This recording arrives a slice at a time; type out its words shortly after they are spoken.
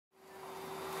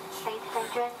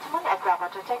and gentlemen, as we are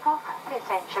about to take off, please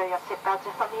ensure your seatbelts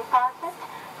are firmly fastened.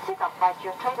 Seat up by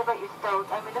your tray table is stowed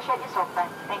and window shade is open.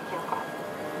 Thank you.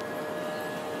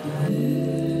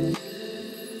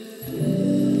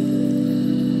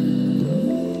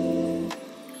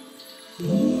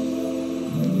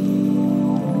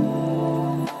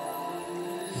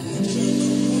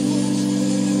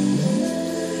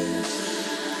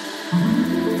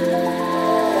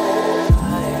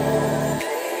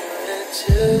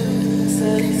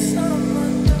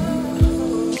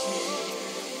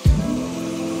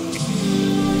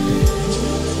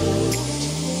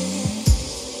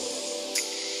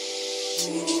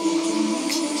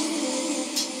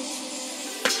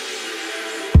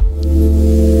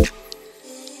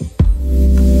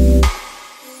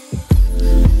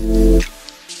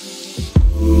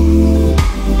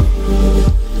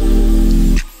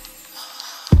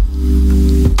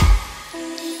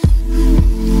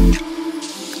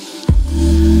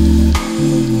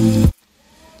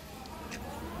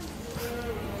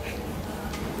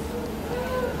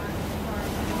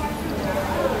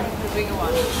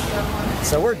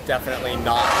 So we're definitely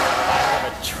not out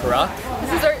of a truck.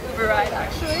 This is our Uber ride,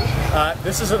 actually.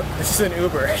 This is an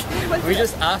Uber. We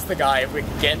just asked the guy if we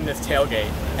could get in this tailgate,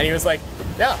 and he was like,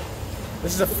 "Yeah,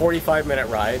 this is a 45-minute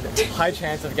ride. High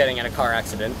chance of getting in a car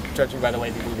accident, judging by the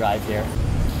way people drive here."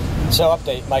 So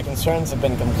update, my concerns have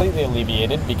been completely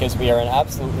alleviated because we are in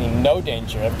absolutely no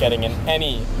danger of getting in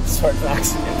any sort of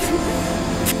accident.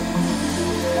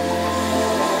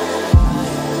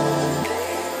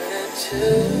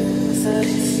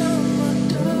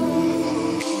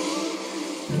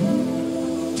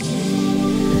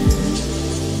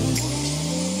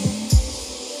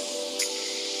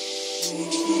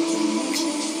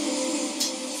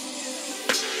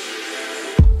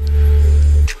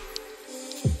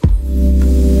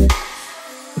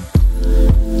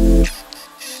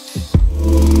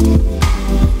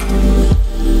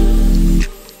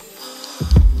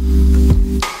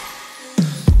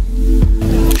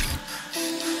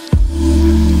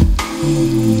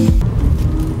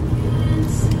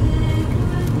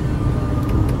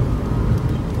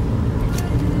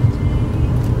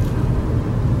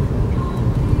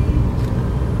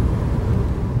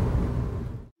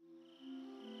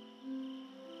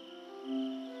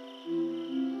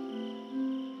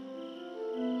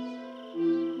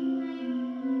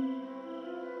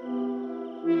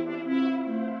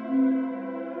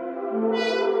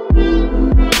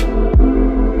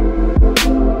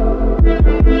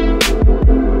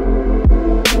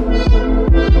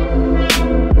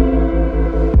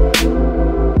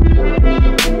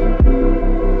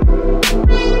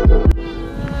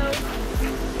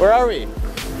 Where are we?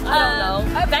 I don't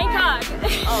know. Bangkok.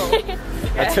 Oh.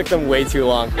 That took them way too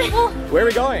long. Where are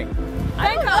we going?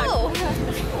 Bangkok.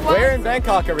 Where in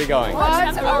Bangkok are we going?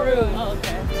 Wat Arun. Oh,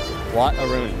 okay. Wat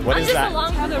Arun. What is that?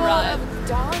 Along for the ride.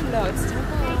 Dawn, no, it's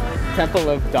temple. Temple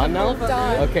of Dawn now?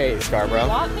 Okay, Scarborough.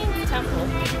 Wat means temple.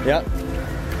 Yep.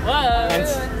 Whoa.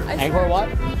 Hence, Angkor Wat?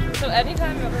 So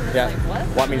anytime you ever Yeah. like what?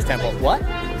 Wat means temple. What?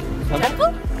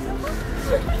 Temple?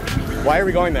 Why are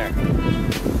we going there?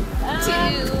 To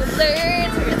learn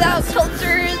without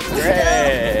cultures.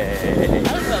 Hooray! I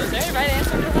don't know. Is there a right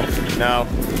answer to that? No.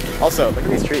 Also, look at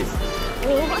these trees.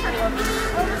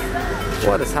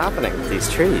 What is happening with these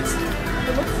trees?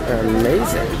 They're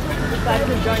amazing.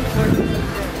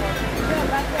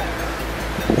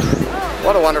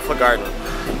 What a wonderful garden.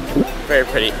 Very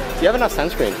pretty. Do you have enough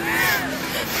sunscreen?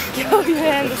 Oh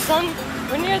man, the sun.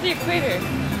 We're near the equator.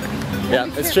 Yeah,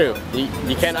 it's true.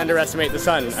 You can't underestimate the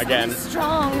sun again.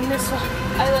 Strong in this one.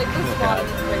 I like this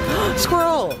one.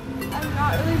 Squirrel! I'm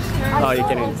not really sure. Oh, you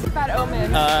can. It's a bad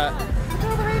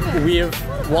omen. We have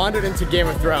wandered into Game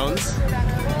of Thrones.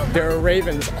 There are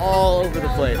ravens all over the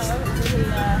place.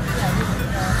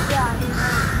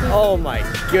 Oh my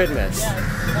goodness.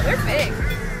 They're big.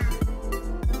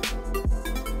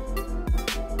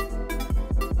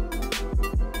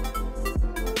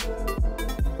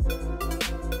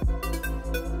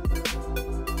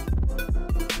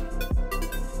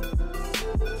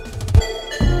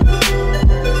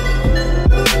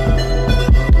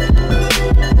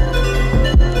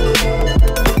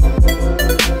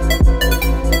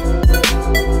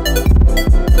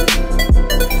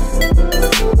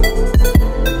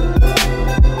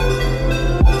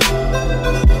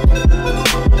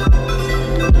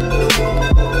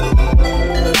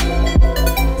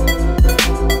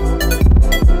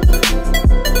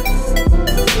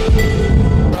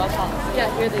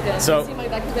 So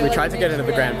we tried to get into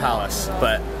the Grand Palace,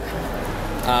 but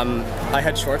I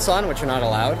had shorts on, which are not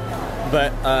allowed.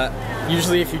 But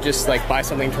usually if you just like buy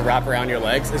something to wrap around your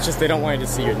legs, it's just they don't want you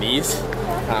to see your knees.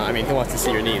 I mean, who wants to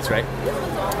see your knees, right?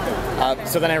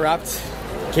 So then I wrapped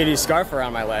Katie's scarf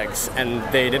around my legs, and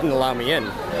they didn't allow me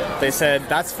in. They said,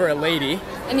 that's for a lady.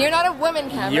 And you're not a woman,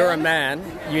 Cameron. You're a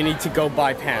man. You need to go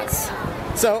buy pants.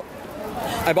 So,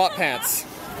 I bought pants.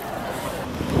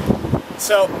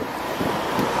 So,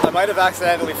 I might have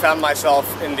accidentally found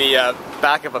myself in the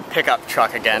back of a pickup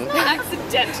truck again.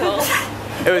 Accidental.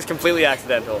 It was completely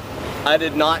accidental. I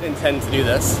did not intend to do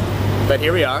this, but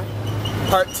here we are.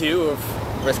 Part 2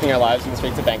 of risking our lives in the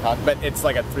streets of Bangkok, but it's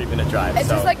like a 3-minute drive. It's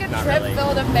so just like a not trip really.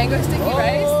 filled of mango sticky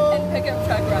rice and pickup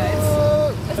truck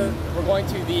rides. We're going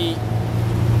to the,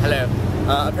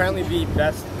 apparently the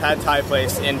best pad thai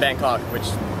place in Bangkok, which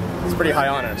is pretty high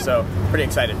honor, so pretty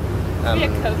excited. Be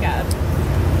a Coke ad.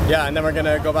 Yeah, and then we're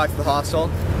gonna go back to the hostel,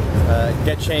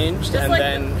 get changed, and like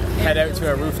then head out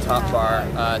to a rooftop bar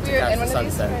to catch the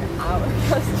sunset.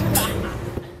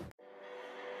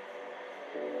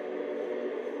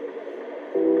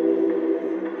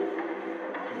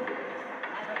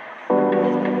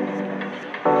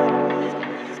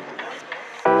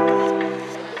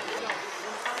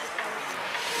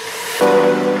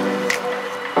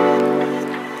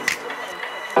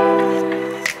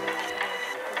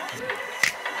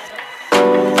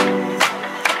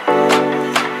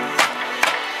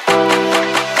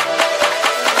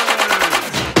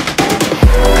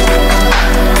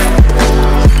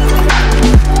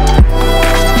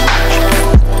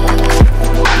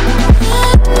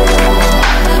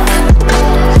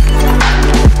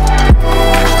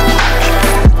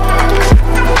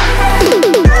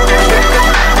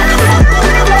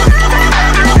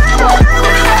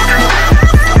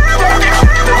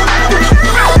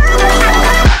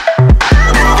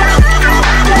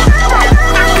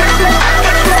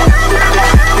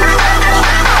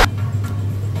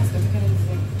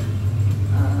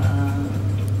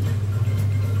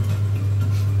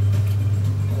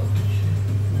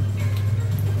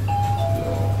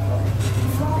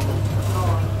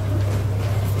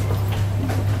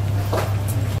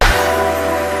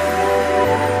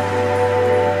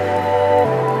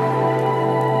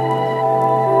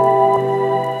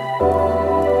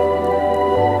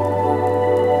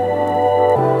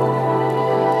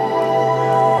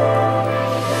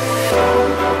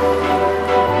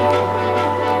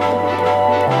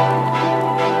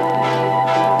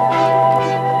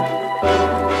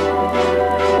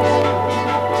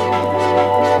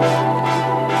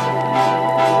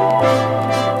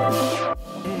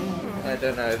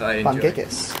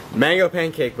 Pancakes. Mango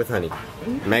pancake with honey.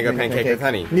 Mango pancake with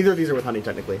honey. Neither of these are with honey,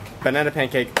 technically. Banana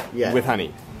pancake with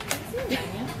honey.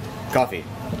 Coffee.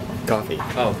 Coffee.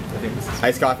 Oh, I think this is...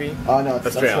 Iced coffee. Oh no,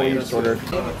 that's what you just ordered.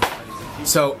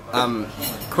 So,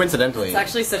 coincidentally, It's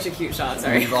actually such a cute shot,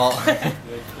 sorry.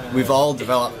 we've all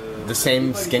developed the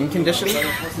same skin condition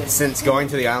since going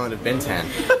to the island of Bintan.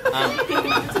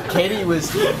 Katie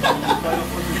was...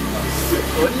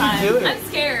 What are you doing? I'm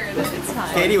scared. It's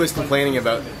fine. Katie was complaining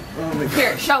about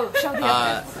Here, show the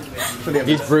evidence.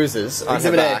 these bruises on her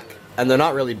Exhibit A. back, and they're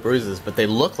not really bruises, but they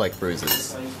look like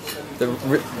bruises.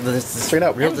 There's Straight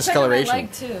up. real I'm discoloration.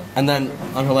 checking my leg, too. And then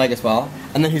on her leg as well.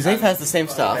 And then Hussein has the same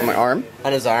stuff On my arm.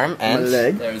 on his arm and My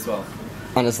leg. There as well.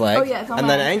 on his leg. Oh, yeah, it's on and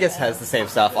my then leg. Angus has the same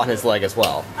stuff on his leg as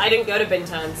well. I didn't go to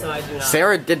Bintan, so I do not.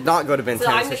 Sarah did not go to Bintan,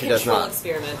 So I'm so the she does control not.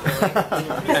 experiment,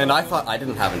 really. And I thought I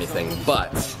didn't have anything,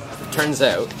 but it turns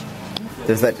out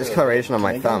there's that discoloration on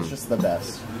my thumb. It's just the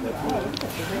best.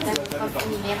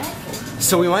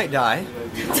 So we might die.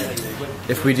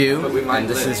 If we do, and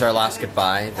this is our last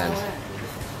goodbye, then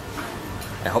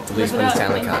I hope to lose the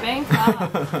Stanley Cup.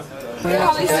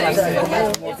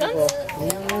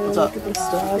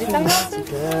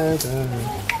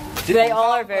 They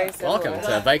all are very similar. Welcome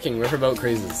to Viking Riverboat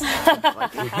Cruises.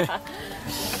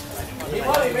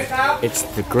 It's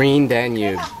the Green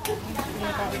Danube.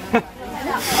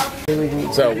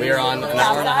 So we are on an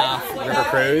hour and a half river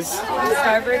cruise.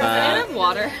 Starboard. Can I have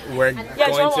water? We're you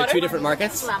going want to water? 2 different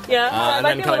markets, Yeah. and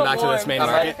then coming back to this main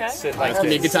market. It's gonna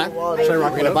be a good time. We're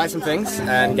gonna buy some things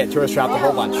and get tourist trapped a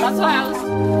whole bunch. That's why I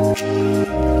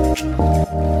was.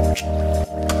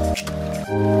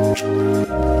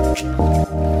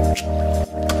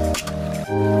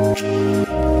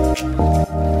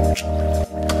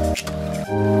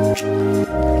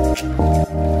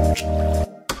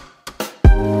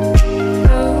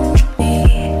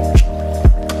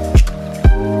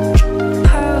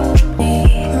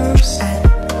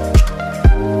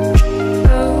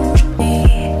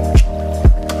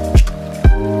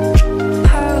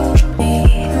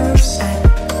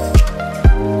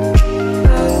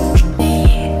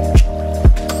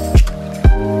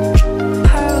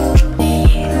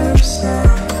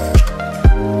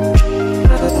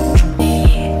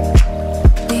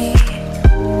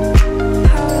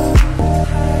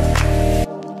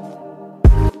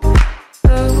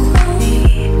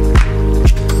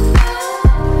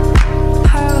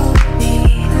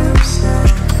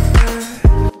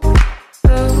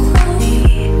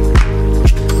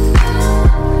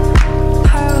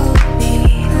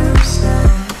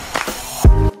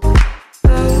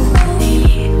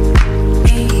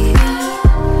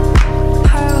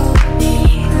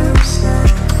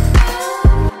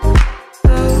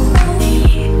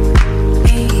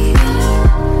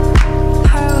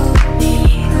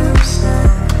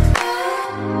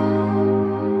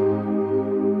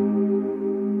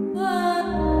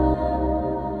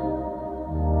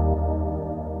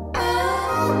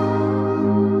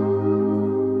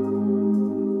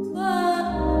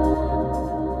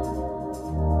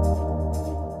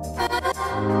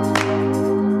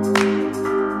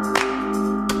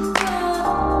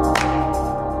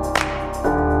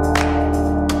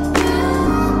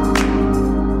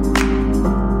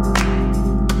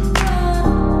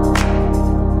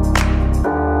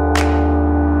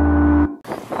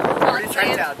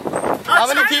 How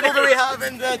many people do we have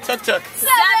in the tuk-tuk? 7!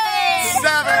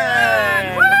 7!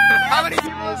 How many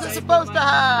people is it supposed to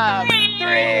have?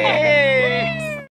 3!